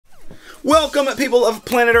Welcome, people of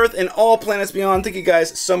planet Earth and all planets beyond. Thank you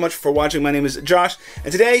guys so much for watching. My name is Josh,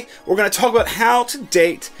 and today we're going to talk about how to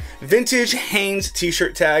date vintage Hanes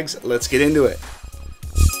t-shirt tags. Let's get into it.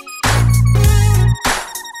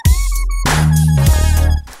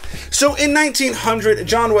 So in 1900,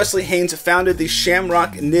 John Wesley Hanes founded the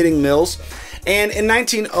Shamrock Knitting Mills, and in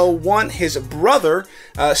 1901, his brother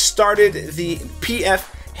started the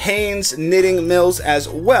P.F. Hanes Knitting Mills as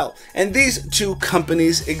well, and these two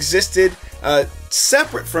companies existed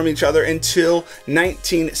separate from each other until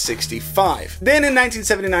 1965. Then in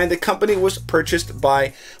 1979, the company was purchased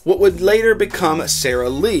by what would later become Sara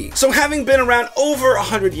Lee. So having been around over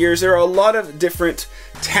 100 years, there are a lot of different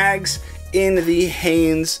tags in the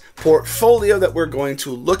Hanes portfolio that we're going to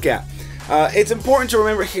look at. It's important to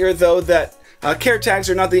remember here, though, that care tags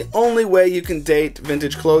are not the only way you can date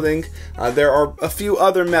vintage clothing. There are a few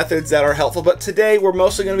other methods that are helpful, but today we're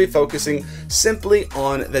mostly going to be focusing simply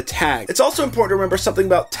on the tag. It's also important to remember something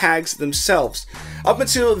about tags themselves. Up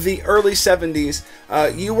until the early 70s,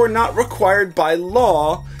 you were not required by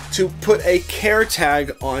law to put a care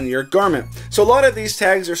tag on your garment. So a lot of these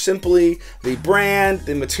tags are simply the brand,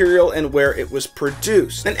 the material, and where it was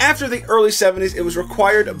produced. And after the early 70s, it was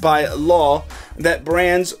required by law that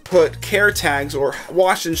brands put care tags or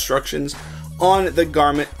wash instructions on the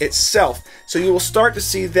garment itself. So you will start to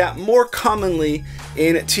see that more commonly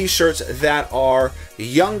in t-shirts that are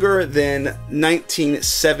younger than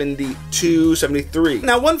 1972, 73.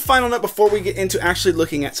 Now, one final note before we get into actually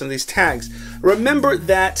looking at some of these tags. Remember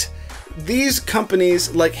that these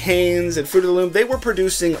companies like Hanes and Fruit of the Loom, they were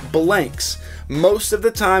producing blanks. Most of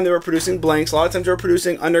the time they were producing blanks. A lot of times they were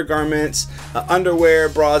producing undergarments, underwear,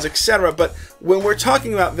 bras, etc. But when we're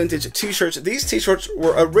talking about vintage t-shirts, these t-shirts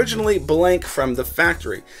were originally blank from the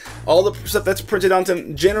factory. All the stuff that's printed onto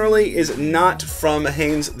them generally is not from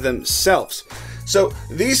Hanes themselves. So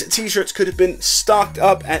these t-shirts could have been stocked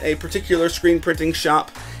up at a particular screen printing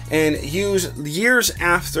shop and used years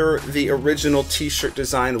after the original t-shirt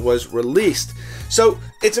design was released. So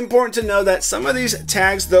it's important to know that some of these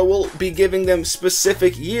tags, though, will be giving them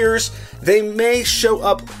specific years. They may show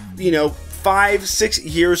up, 5-6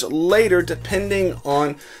 years later, depending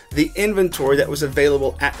on the inventory that was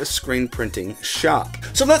available at the screen printing shop.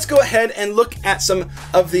 So let's go ahead and look at some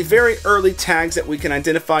of the very early tags that we can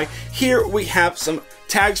identify. Here we have some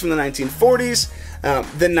tags from the 1940s,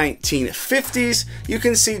 the 1950s. You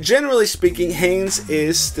can see, generally speaking, Hanes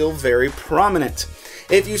is still very prominent.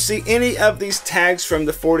 If you see any of these tags from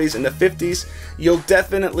the 40s and the 50s, you'll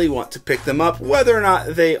definitely want to pick them up, whether or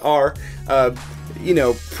not they are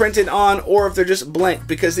printed on or if they're just blank,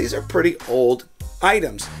 because these are pretty old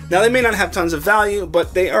items. Now, they may not have tons of value,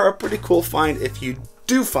 but they are a pretty cool find if you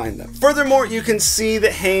do find them. Furthermore, you can see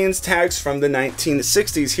the Hanes tags from the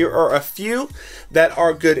 1960s. Here are a few that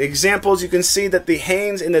are good examples. You can see that the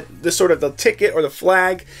Hanes in the sort of the ticket or the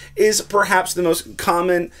flag is perhaps the most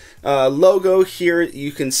common logo here.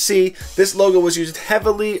 You can see this logo was used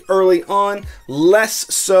heavily early on,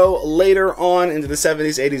 less so later on into the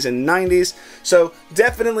 70s, 80s, and 90s. So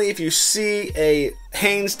definitely, if you see a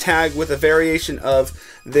Hanes tag with a variation of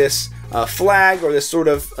this flag or this sort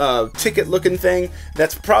of ticket looking thing,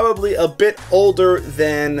 that's probably a bit older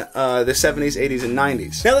than the 70s, 80s, and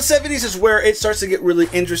 90s. Now, the 70s is where it starts to get really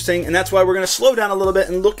interesting, and that's why we're going to slow down a little bit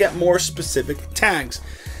and look at more specific tags.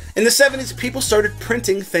 In the 70s, people started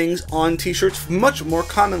printing things on t-shirts much more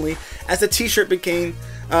commonly as the t-shirt became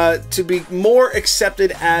to be more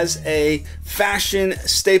accepted as a fashion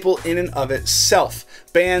staple in and of itself.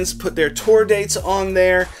 Bands put their tour dates on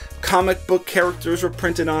there, comic book characters were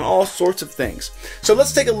printed on, all sorts of things. So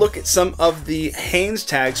let's take a look at some of the Hanes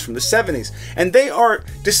tags from the 70s. And they are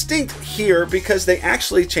distinct here because they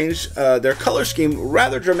actually changed their color scheme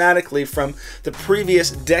rather dramatically from the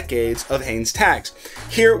previous decades of Hanes tags.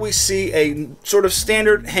 Here we see a sort of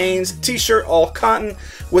standard Hanes t-shirt, all cotton,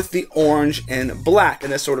 with the orange and black,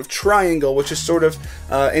 and this sort of triangle, which is sort of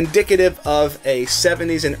indicative of a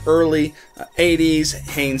 70s and early 80s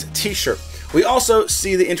Hanes t-shirt. We also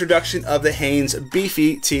see the introduction of the Hanes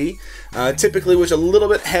Beefy tee, typically was a little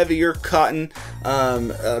bit heavier cotton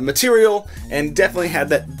material and definitely had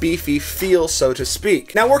that beefy feel, so to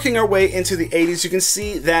speak. Now, working our way into the 80s, you can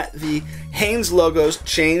see that the Hanes logos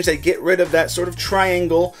change. They get rid of that sort of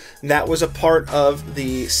triangle that was a part of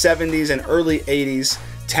the 70s and early 80s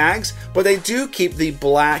tags, but they do keep the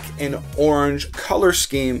black and orange color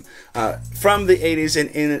scheme from the 80s and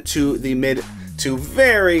into the mid to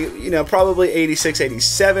very, probably 86,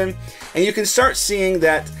 87. And you can start seeing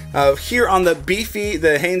that here on the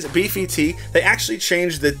Hanes Beefy tee, they actually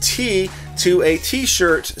changed the T to a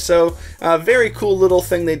t-shirt. So very cool little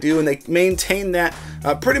thing they do, and they maintain that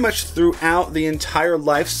pretty much throughout the entire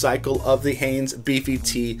life cycle of the Hanes Beefy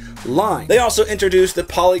Tee line. They also introduced the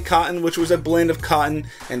Poly Cotton, which was a blend of cotton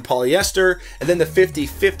and polyester, and then the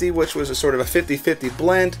 50-50, which was a sort of a 50-50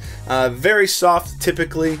 blend. Very soft,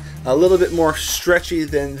 typically a little bit more stretchy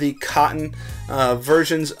than the cotton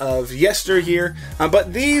versions of yesteryear,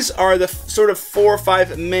 but these are the sort of 4 or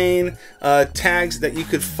 5 main tags that you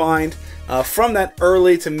could find from that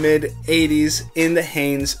early to mid 80s in the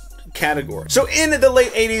Hanes category. So in the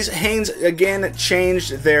late 80s, Hanes again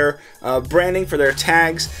changed their branding for their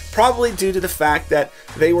tags, probably due to the fact that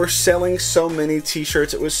they were selling so many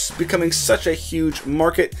t-shirts. It was becoming such a huge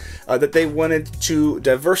market that they wanted to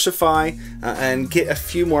diversify and get a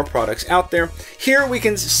few more products out there. Here we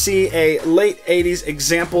can see a late 80s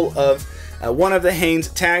example of one of the Hanes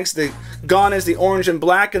tags. The Gone is the orange and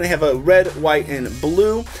black, and they have a red, white, and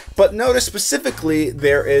blue. But notice specifically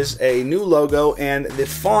there is a new logo, and the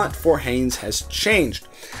font for Hanes has changed.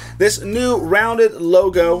 This new rounded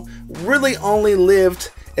logo really only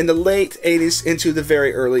lived in the late 80s into the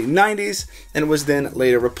very early 90s and was then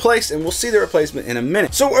later replaced, and we'll see the replacement in a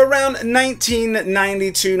minute. So around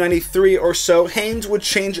 1992, 93 or so, Hanes would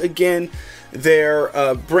change again their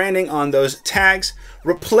branding on those tags,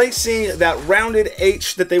 replacing that rounded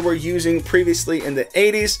H that they were using previously in the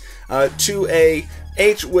 80s to a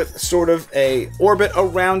H with sort of a orbit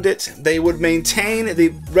around it. They would maintain the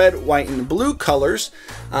red, white, and blue colors,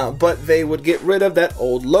 but they would get rid of that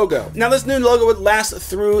old logo. Now this new logo would last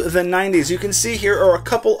through the 90s. You can see here are a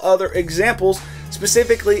couple other examples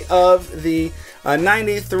specifically of the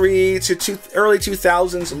 93 to early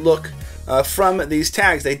 2000s look from these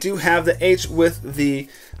tags. They do have the H with the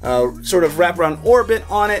sort of wraparound orbit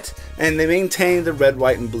on it, and they maintain the red,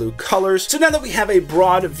 white, and blue colors. So now that we have a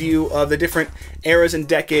broad view of the different eras and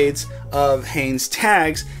decades of Hanes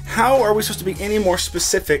tags, how are we supposed to be any more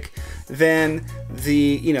specific than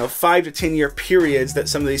the 5 to 10 year periods that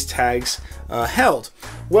some of these tags held?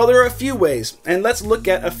 Well, there are a few ways, and let's look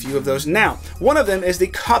at a few of those now. One of them is the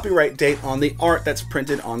copyright date on the art that's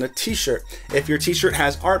printed on the t-shirt. If your t-shirt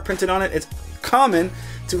has art printed on it, it's common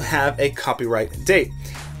to have a copyright date.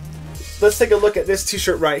 Let's take a look at this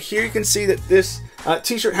t-shirt right here. You can see that this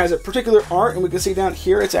t-shirt has a particular art, and we can see down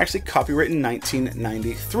here it's actually copyrighted in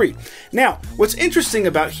 1993. Now, what's interesting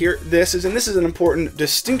about this is an important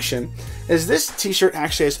distinction, is this t-shirt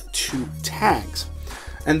actually has 2 tags.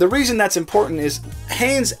 And the reason that's important is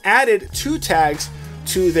Hanes added 2 tags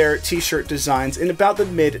to their t-shirt designs in about the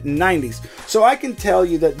mid-90s. So I can tell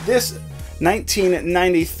you that this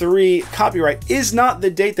 1993 copyright is not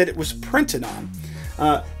the date that it was printed on.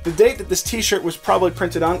 The date that this t-shirt was probably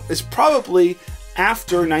printed on is probably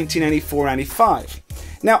after 1994-95.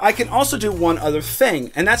 Now, I can also do one other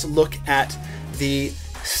thing, and that's look at the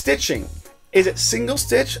stitching. Is it single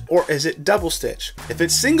stitch or is it double stitch? If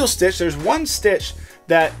it's single stitch, there's one stitch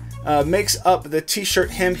that makes up the t-shirt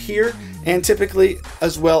hem here, and typically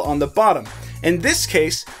as well on the bottom. In this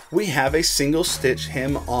case, we have a single stitch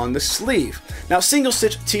hem on the sleeve. Now, single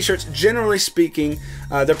stitch t-shirts, generally speaking,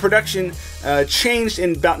 the production changed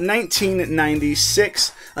in about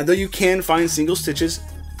 1996, though you can find single stitches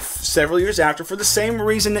several years after for the same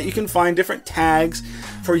reason that you can find different tags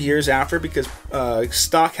for years after, because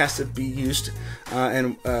stock has to be used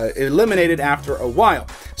and eliminated after a while.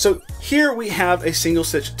 So here we have a single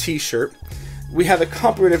stitch t-shirt. We have a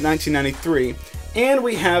copyright of 1993. And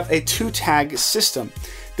we have a 2-tag system.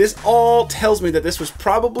 This all tells me that this was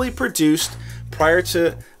probably produced prior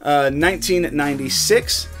to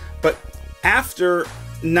 1996, but after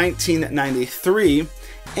 1993,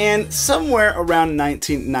 and somewhere around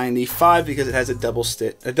 1995, because it has a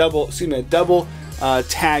double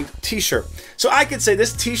tagged t-shirt. So I could say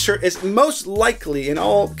this t-shirt is most likely, in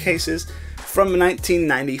all cases, from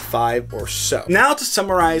 1995 or so. Now, to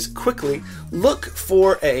summarize quickly, look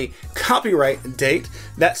for a copyright date.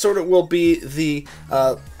 That sort of will be the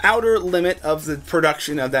outer limit of the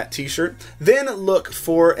production of that t-shirt. Then look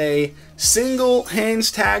for a single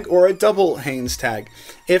Hanes tag or a double Hanes tag.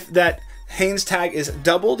 If that Hanes tag is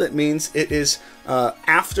doubled, it means it is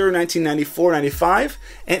after 1994-95,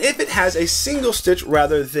 and if it has a single stitch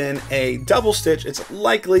rather than a double stitch, it's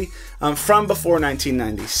likely from before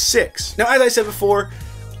 1996. Now, as I said before,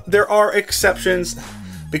 there are exceptions,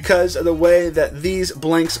 because of the way that these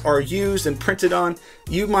blanks are used and printed on,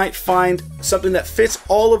 you might find something that fits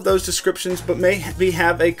all of those descriptions but may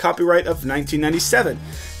have a copyright of 1997,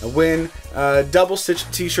 when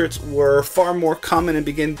double-stitched t-shirts were far more common and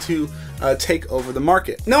begin to take over the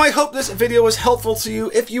market. Now, I hope this video was helpful to you.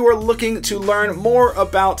 If you are looking to learn more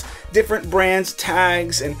about different brands,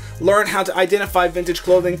 tags, and learn how to identify vintage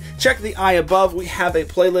clothing, check the eye above. We have a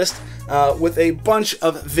playlist with a bunch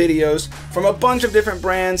of videos from a bunch of different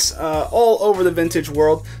brands all over the vintage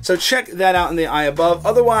world. So check that out in the eye above.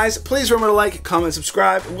 Otherwise, please remember to like, comment,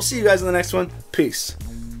 subscribe, and we'll see you guys in the next one. Peace.